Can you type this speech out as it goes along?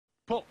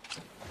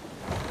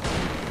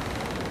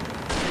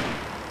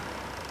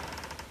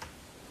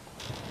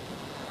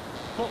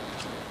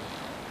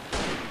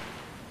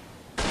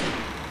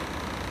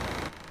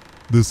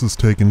This is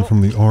taken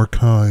from the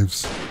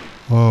archives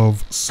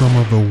of some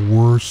of the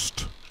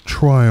worst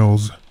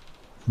trials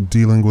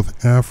dealing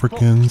with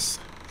Africans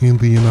in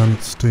the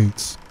United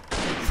States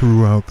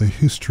throughout the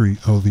history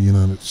of the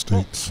United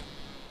States.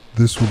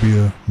 This will be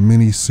a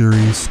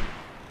mini-series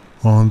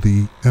on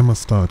the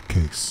Amistad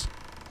case.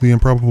 The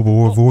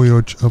improbable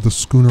voyage of the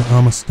schooner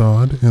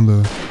Amistad and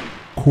the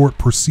court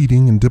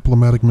proceeding and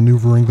diplomatic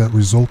maneuvering that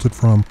resulted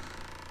from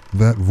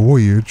that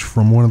voyage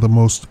from one of the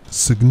most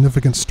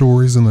significant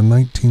stories in the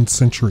 19th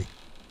century.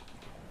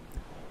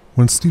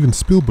 When Steven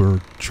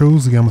Spielberg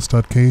chose the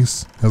Amistad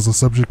case as the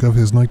subject of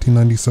his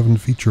 1997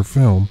 feature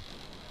film,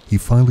 he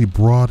finally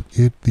brought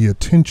it the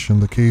attention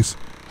the case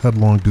had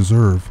long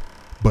deserved,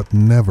 but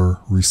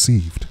never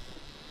received.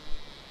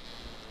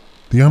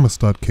 The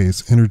Amistad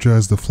case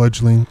energized the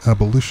fledgling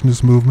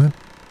abolitionist movement.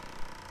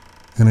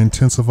 An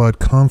intensified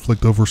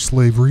conflict over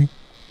slavery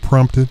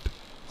prompted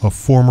a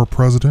former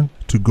president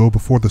to go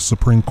before the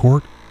Supreme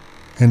Court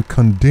and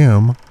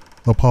condemn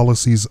the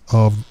policies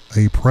of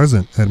a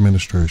present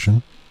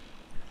administration,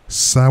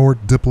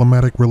 soured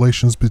diplomatic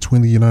relations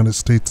between the United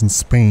States and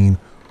Spain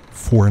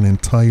for an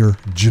entire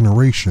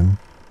generation,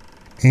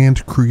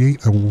 and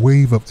create a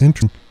wave of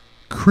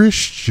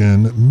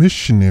Christian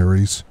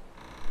missionaries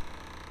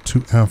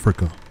to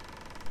Africa.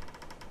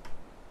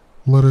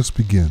 Let us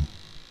begin.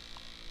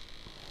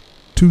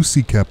 Two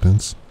sea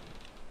captains,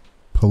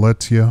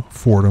 Peletia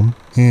Fordham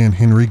and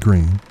Henry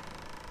Green,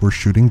 were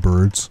shooting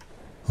birds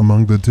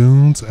among the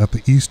dunes at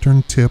the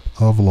eastern tip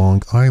of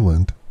Long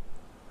Island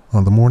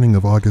on the morning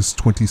of August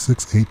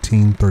 26,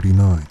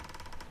 1839,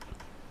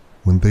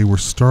 when they were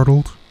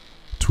startled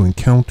to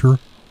encounter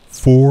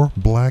four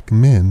black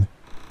men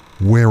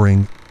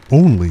wearing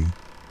only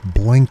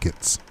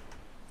blankets.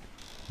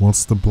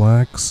 Once the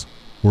blacks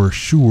were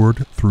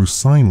assured through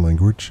sign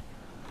language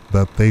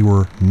that they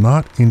were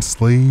not in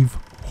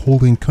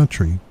slave-holding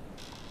country,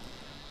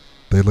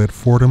 they led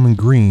Fordham and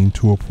Green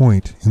to a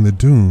point in the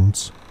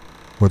dunes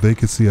where they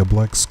could see a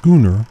black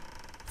schooner,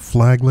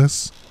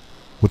 flagless,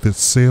 with its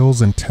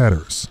sails in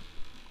tatters,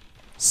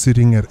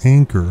 sitting at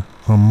anchor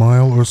a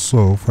mile or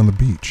so from the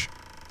beach.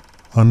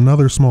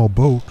 Another small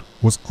boat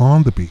was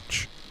on the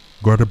beach,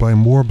 guarded by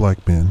more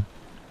black men,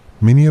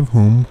 many of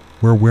whom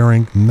were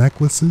wearing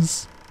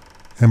necklaces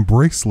and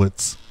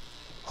bracelets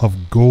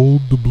of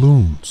gold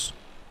doubloons.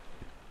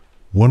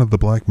 One of the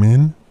black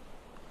men,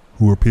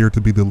 who appeared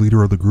to be the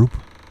leader of the group,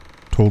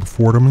 told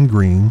Fordham and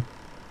Green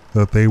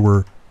that they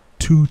were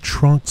two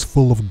trunks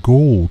full of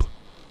gold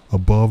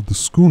aboard the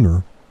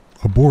schooner,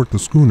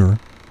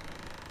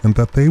 and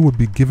that they would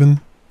be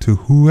given to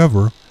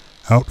whoever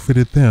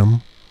outfitted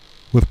them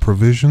with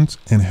provisions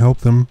and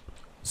helped them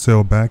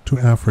sail back to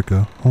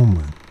Africa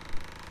homeland.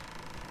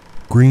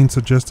 Green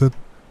suggested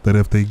that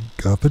if they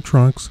got the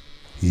trunks,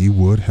 he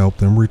would help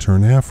them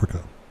return to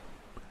Africa.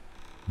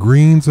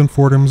 Green's and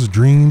Fordham's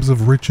dreams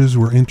of riches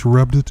were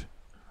interrupted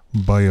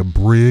by a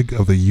brig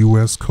of the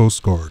U.S.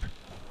 Coast Guard,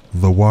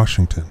 the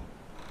Washington,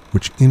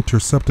 which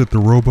intercepted the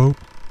rowboat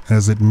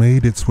as it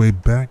made its way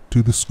back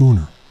to the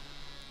schooner.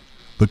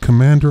 The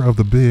commander of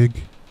the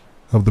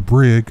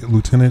brig,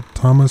 Lieutenant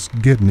Thomas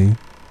Gedney,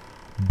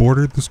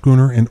 boarded the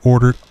schooner and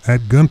ordered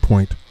at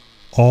gunpoint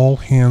all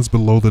hands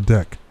below the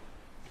deck.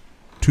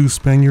 Two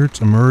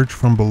Spaniards emerged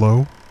from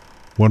below.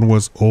 One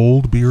was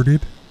old,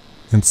 bearded,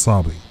 and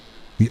sobbing.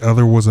 The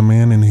other was a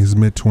man in his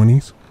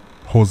mid-20s.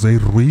 Jose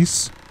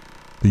Ruiz,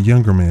 the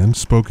younger man,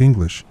 spoke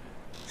English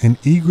and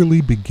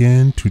eagerly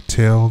began to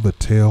tell the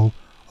tale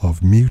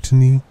of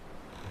mutiny,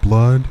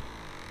 blood,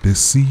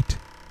 deceit,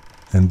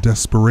 and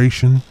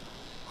desperation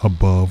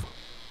above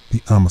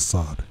the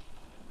Amistad.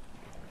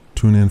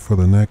 Tune in for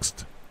the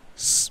next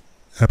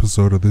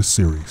episode of this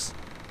series.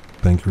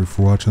 Thank you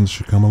for watching the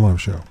Shakaama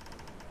Live Show.